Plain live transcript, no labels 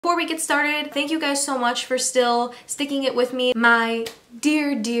before we get started, thank you guys so much for still sticking it with me. My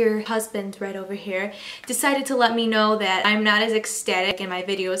dear husband right over here decided to let me know that I'm not as ecstatic in my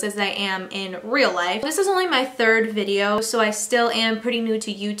videos as I am in real life. This is only my third video, so I still am pretty new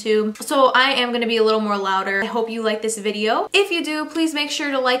to YouTube, so I am going to be a little more louder. I hope you like this video. If you do, please make sure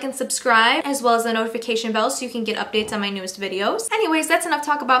to like and subscribe, as well as the notification bell so you can get updates on my newest videos. Anyways, that's enough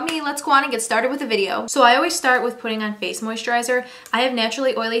talk about me. Let's go on and get started with the video. So I always start with putting on face moisturizer. I have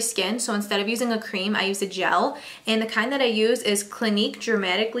naturally oily skin, so instead of using a cream, I use a gel, and the kind that I use is Clinique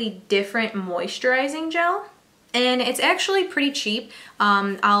Dramatically Different Moisturizing Gel. And it's actually pretty cheap.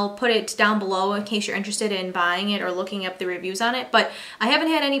 I'll put it down below in case you're interested in buying it or looking up the reviews on it, but I haven't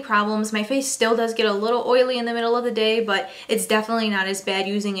had any problems. My face still does get a little oily in the middle of the day, but it's definitely not as bad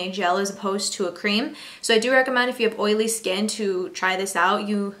using a gel as opposed to a cream. So I do recommend if you have oily skin to try this out.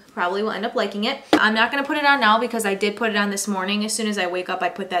 You probably will end up liking it. I'm not going to put it on now because I did put it on this morning. As soon as I wake up, I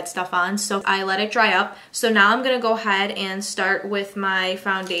put that stuff on, so I let it dry up. So now I'm going to go ahead and start with my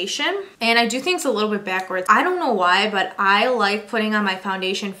foundation. And I do things a little bit backwards. I don't know why, but I like putting on my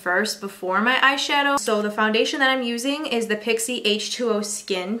foundation first before my eyeshadow. So the foundation that I'm using is the Pixi H2O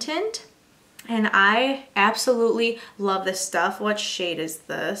SkinTint. And I absolutely love this stuff. What shade is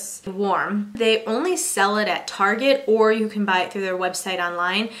this? Warm. They only sell it at Target, or you can buy it through their website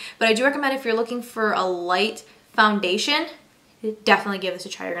online. But I do recommend if you're looking for a light foundation, definitely give this a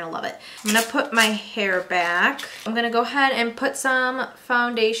try. You're gonna love it. I'm gonna put my hair back. I'm gonna go ahead and put some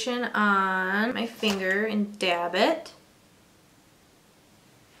foundation on my finger and dab it.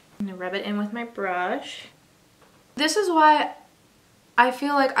 I'm gonna rub it in with my brush. This is why I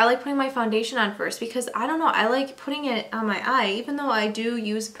feel like I like putting my foundation on first, because I don't know, I like putting it on my eye. Even though I do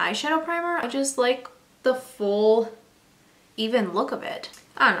use eyeshadow primer, I just like the full even look of it.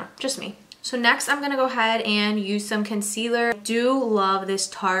 I don't know, just me. So next I'm gonna go ahead and use some concealer. I do love this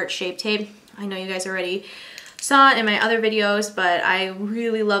Tarte Shape Tape. I know you guys already saw it in my other videos, but I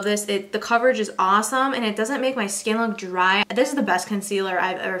really love this. The coverage is awesome, and it doesn't make my skin look dry. This is the best concealer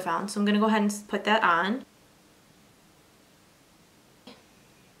I've ever found, so I'm gonna go ahead and put that on.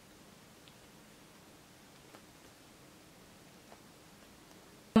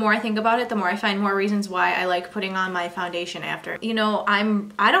 The more I think about it, the more I find more reasons why I like putting on my foundation after. You know, I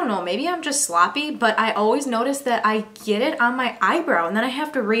don't know, maybe I'm just sloppy, but I always notice that I get it on my eyebrow, and then I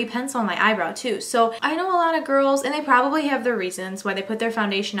have to re-pencil my eyebrow too. So I know a lot of girls, and they probably have their reasons why they put their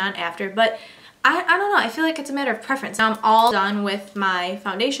foundation on after, but I don't know, I feel like it's a matter of preference. Now I'm all done with my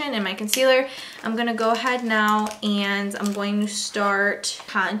foundation and my concealer. I'm gonna go ahead now and I'm going to start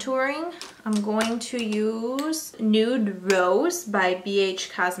contouring. I'm going to use Nude Rose by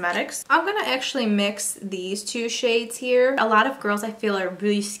BH Cosmetics. I'm gonna actually mix these two shades here. A lot of girls, I feel, are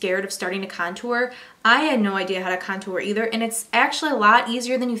really scared of starting to contour. I had no idea how to contour either, and it's actually a lot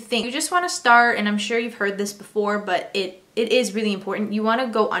easier than you think. You just wanna start, and I'm sure you've heard this before, but it is really important. You want to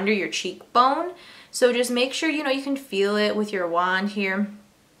go under your cheekbone, so just make sure you can feel it with your wand here,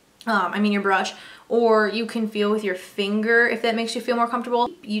 your brush, or you can feel with your finger if that makes you feel more comfortable.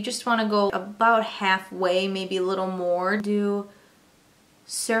 You just want to go about halfway, maybe a little more. Do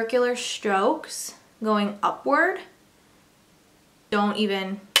circular strokes going upward. Don't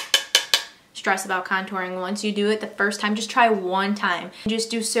even stress about contouring. Once you do it the first time, just try one time.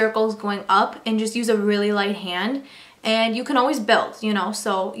 Just do circles going up and just use a really light hand. And you can always build,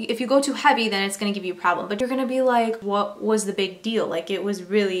 so if you go too heavy, then it's gonna give you a problem. But you're gonna be like, what was the big deal? Like, it was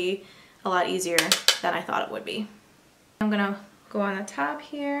really a lot easier than I thought it would be. I'm gonna go on the top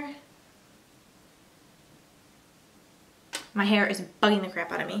here. My hair is bugging the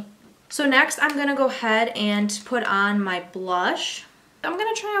crap out of me. So next, I'm gonna go ahead and put on my blush. I'm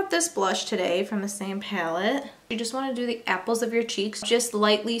gonna try out this blush today from the same palette. You just wanna do the apples of your cheeks. Just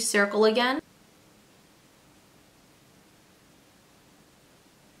lightly circle again.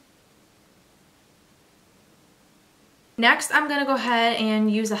 Next, I'm gonna go ahead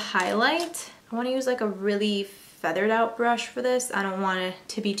and use a highlight. I wanna use like a really feathered out brush for this. I don't want it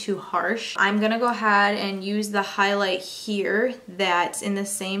to be too harsh. I'm gonna go ahead and use the highlight here that's in the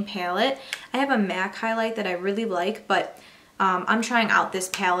same palette. I have a MAC highlight that I really like, but I'm trying out this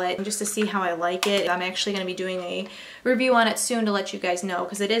palette just to see how I like it. I'm actually gonna be doing a review on it soon to let you guys know,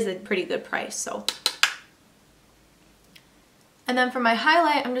 because it is a pretty good price, so. And then for my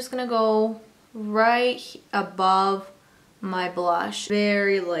highlight, I'm just gonna go right above my blush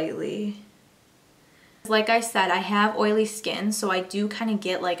very lightly. Like I said, I have oily skin, so I do kind of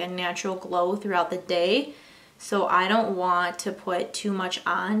get like a natural glow throughout the day, so I don't want to put too much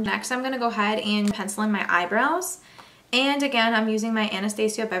on. Next, I'm going to go ahead and pencil in my eyebrows, and again, I'm using my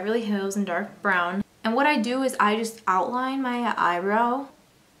Anastasia Beverly Hills in dark brown. And what I do is I just outline my eyebrow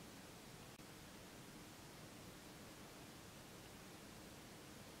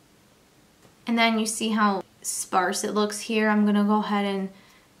And then you see how sparse it looks here. I'm gonna go ahead and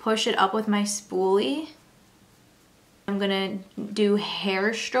push it up with my spoolie. I'm gonna do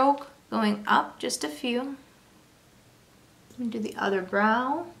hair stroke going up just a few. I'm gonna do the other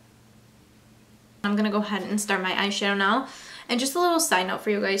brow. I'm gonna go ahead and start my eyeshadow now. And just a little side note for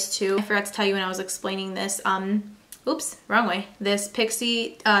you guys too. I forgot to tell you when I was explaining this, oops, wrong way. This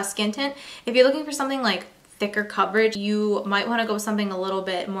Pixi SkinTint. If you're looking for something like thicker coverage, you might want to go with something a little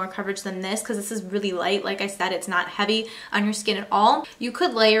bit more coverage than this, because this is really light. Like I said, it's not heavy on your skin at all. You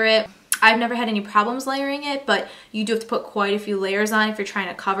could layer it. I've never had any problems layering it, but you do have to put quite a few layers on if you're trying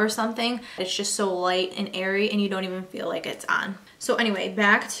to cover something. It's just so light and airy and you don't even feel like it's on. So anyway,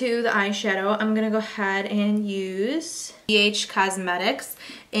 back to the eyeshadow. I'm gonna go ahead and use BH Cosmetics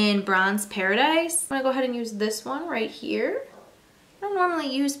in Bronze Paradise. I'm gonna go ahead and use this one right here. I don't normally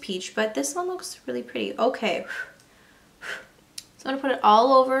use peach, but this one looks really pretty. Okay, so I'm gonna put it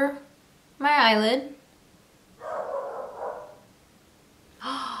all over my eyelid.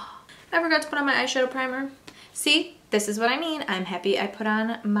 I forgot to put on my eyeshadow primer. See, this is what I mean. I'm happy I put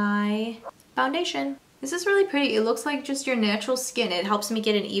on my foundation. This is really pretty. It looks like just your natural skin. It helps me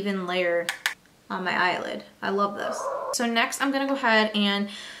get an even layer on my eyelid. I love this. So next I'm gonna go ahead and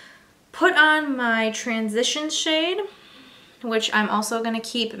put on my transition shade, which I'm also gonna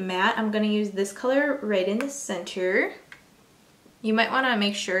keep matte. I'm gonna use this color right in the center. You might wanna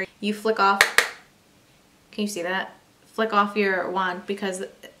make sure you flick off, can you see that? Flick off your wand because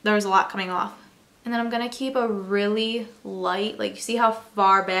there's a lot coming off. And then I'm gonna keep a really light, like you see how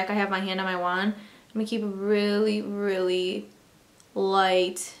far back I have my hand on my wand? I'm gonna keep a really, really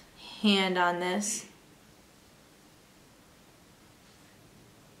light hand on this.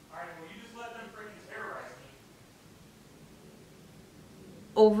 Alright, well you just let them freaking terrorize me.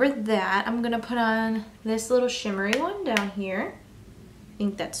 Over that, I'm gonna put on this little shimmery one down here. I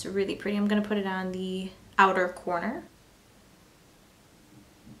think that's really pretty. I'm gonna put it on the outer corner.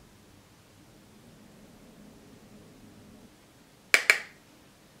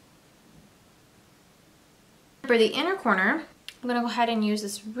 For the inner corner, I'm gonna go ahead and use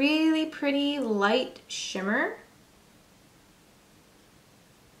this really pretty light shimmer.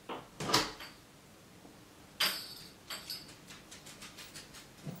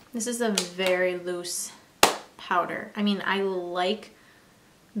 This is a very loose powder. I mean, I like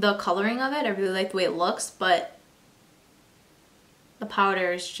the coloring of it. I really like the way it looks, but the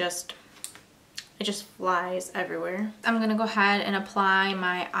powder is just, it just flies everywhere. I'm gonna go ahead and apply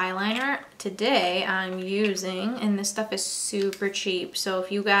my eyeliner. Today I'm using, and this stuff is super cheap, so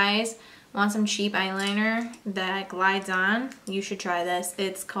if you guys want some cheap eyeliner that glides on, you should try this.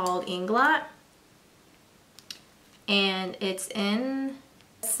 It's called Inglot, and it's in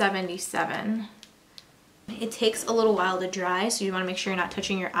 77. It takes a little while to dry, so you wanna make sure you're not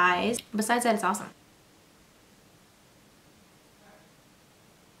touching your eyes. Besides that, it's awesome.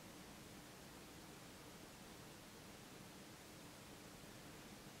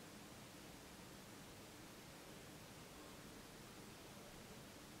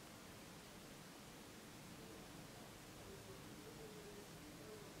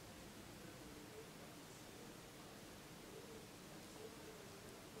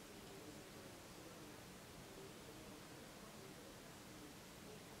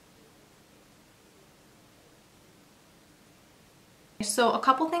 So a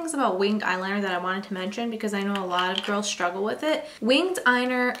couple things about winged eyeliner that I wanted to mention because I know a lot of girls struggle with it. Winged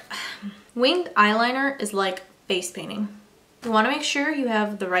eyeliner is like face painting. You want to make sure you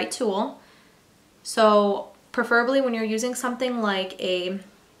have the right tool. So preferably when you're using something like a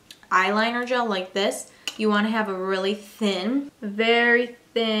eyeliner gel like this, you want to have a really thin, very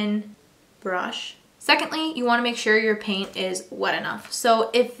thin brush. Secondly, you want to make sure your paint is wet enough.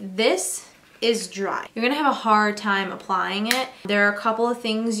 So if this is dry, you're gonna have a hard time applying it. There are a couple of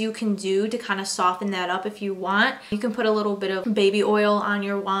things you can do to kind of soften that up if you want. You can put a little bit of baby oil on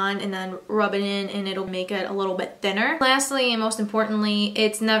your wand and then rub it in, and it'll make it a little bit thinner. Lastly, and most importantly,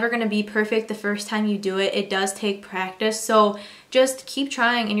 it's never gonna be perfect the first time you do it. It does take practice, so just keep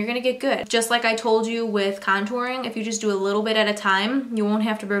trying and you're gonna get good. Just like I told you with contouring, if you just do a little bit at a time, you won't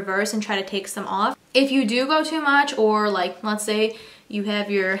have to reverse and try to take some off. If you do go too much, or like, let's say you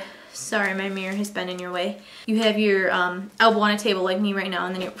have your, sorry, my mirror has been in your way. You have your elbow on a table like me right now,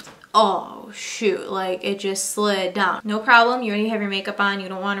 and then you're, oh shoot, like it just slid down. No problem, you already have your makeup on, you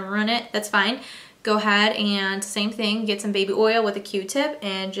don't want to ruin it, that's fine. Go ahead and same thing, get some baby oil with a Q-tip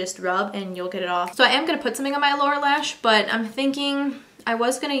and just rub and you'll get it off. So I am going to put something on my lower lash, but I'm thinking I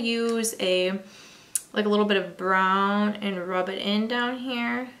was going to use like a little bit of brown and rub it in down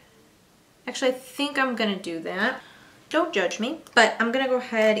here. Actually, I think I'm going to do that. don't judge me. But I'm gonna go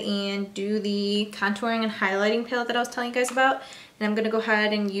ahead and do the contouring and highlighting palette that I was telling you guys about. And I'm gonna go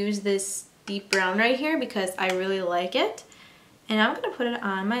ahead and use this deep brown right here because I really like it. And I'm gonna put it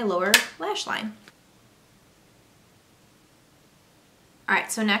on my lower lash line.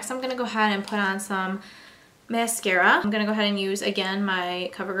 Alright, so next I'm gonna go ahead and put on some mascara. I'm gonna go ahead and use again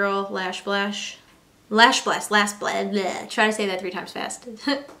my CoverGirl Lash Blast. Try to say that 3 times fast.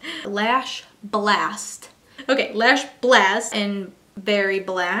 Lash Blast. Okay, Lash Blast in Berry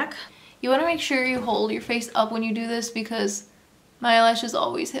Black. You want to make sure you hold your face up when you do this because my eyelashes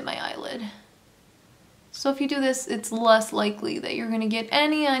always hit my eyelid. So if you do this, it's less likely that you're gonna get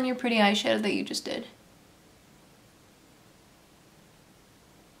any on your pretty eyeshadow that you just did.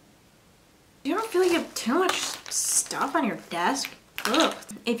 You ever feel like you have too much stuff on your desk? Ugh.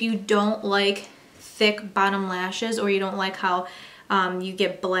 If you don't like thick bottom lashes or you don't like how you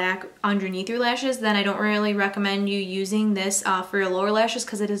get black underneath your lashes, then I don't really recommend you using this for your lower lashes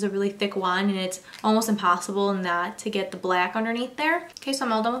because it is a really thick wand and it's almost impossible not to get the black underneath there. Okay, so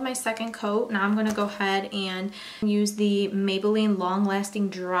I'm all done with my second coat. Now I'm going to go ahead and use the Maybelline Long Lasting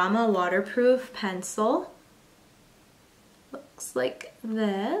Drama Waterproof Pencil. Looks like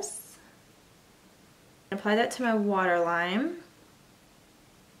this. Apply that to my waterline.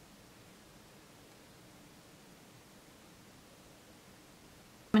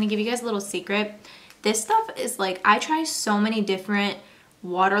 I'm gonna give you guys a little secret. This stuff is like, I try so many different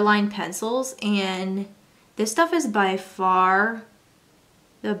waterline pencils and this stuff is by far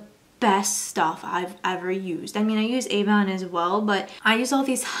the best stuff I've ever used. I mean, I use Avon as well, but I use all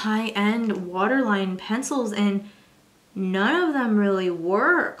these high-end waterline pencils and none of them really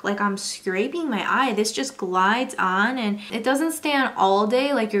work. Like, I'm scraping my eye. This just glides on and it doesn't stay on all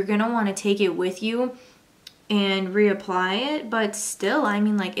day. Like, you're gonna want to take it with you and reapply it, but still, I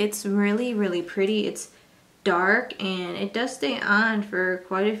mean, like, it's really, really pretty. It's dark and it does stay on for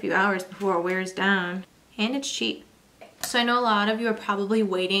quite a few hours before it wears down, and it's cheap. So I know a lot of you are probably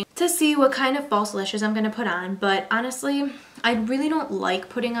waiting to see what kind of false lashes I'm gonna put on, but honestly, I really don't like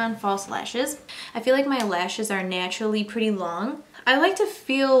putting on false lashes. I feel like my lashes are naturally pretty long. I like to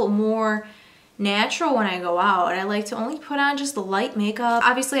feel more natural when I go out. I like to only put on just light makeup.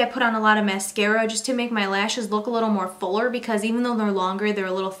 Obviously, I put on a lot of mascara just to make my lashes look a little more fuller because even though they're longer, they're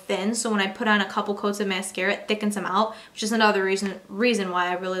a little thin. So when I put on a couple coats of mascara, it thickens them out, which is another reason why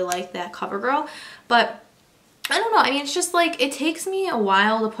I really like that CoverGirl. But I don't know. I mean, it's just like, it takes me a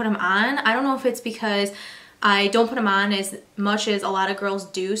while to put them on. I don't know if it's because I don't put them on as much as a lot of girls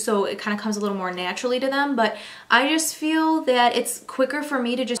do, so it kind of comes a little more naturally to them, but I just feel that it's quicker for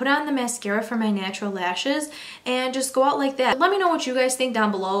me to just put on the mascara for my natural lashes and just go out like that. Let me know what you guys think down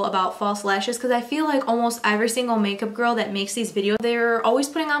below about false lashes because I feel like almost every single makeup girl that makes these videos, they're always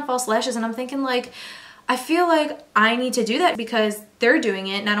putting on false lashes and I'm thinking like, I feel like I need to do that because they're doing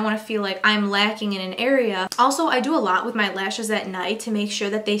it and I don't want to feel like I'm lacking in an area. Also, I do a lot with my lashes at night to make sure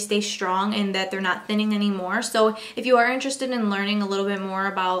that they stay strong and that they're not thinning anymore. So if you are interested in learning a little bit more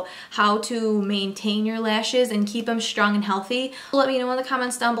about how to maintain your lashes and keep them strong and healthy, let me know in the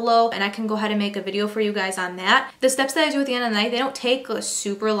comments down below and I can go ahead and make a video for you guys on that. The steps that I do at the end of the night, they don't take a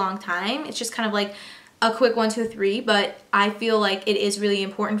super long time. It's just kind of like a quick 1, 2, 3, but I feel like it is really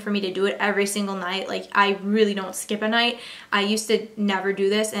important for me to do it every single night. Like, I really don't skip a night. I used to never do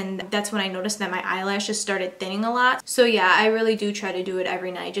this and that's when I noticed that my eyelashes started thinning a lot. So yeah, I really do try to do it every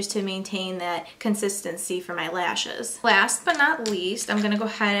night just to maintain that consistency for my lashes. Last but not least, I'm gonna go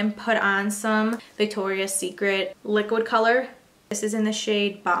ahead and put on some Victoria's Secret liquid color. This is in the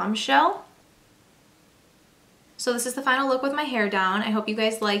shade Bombshell. So this is the final look with my hair down. I hope you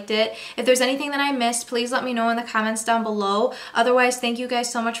guys liked it. If there's anything that I missed, please let me know in the comments down below. Otherwise, thank you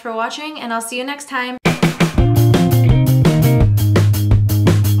guys so much for watching and I'll see you next time.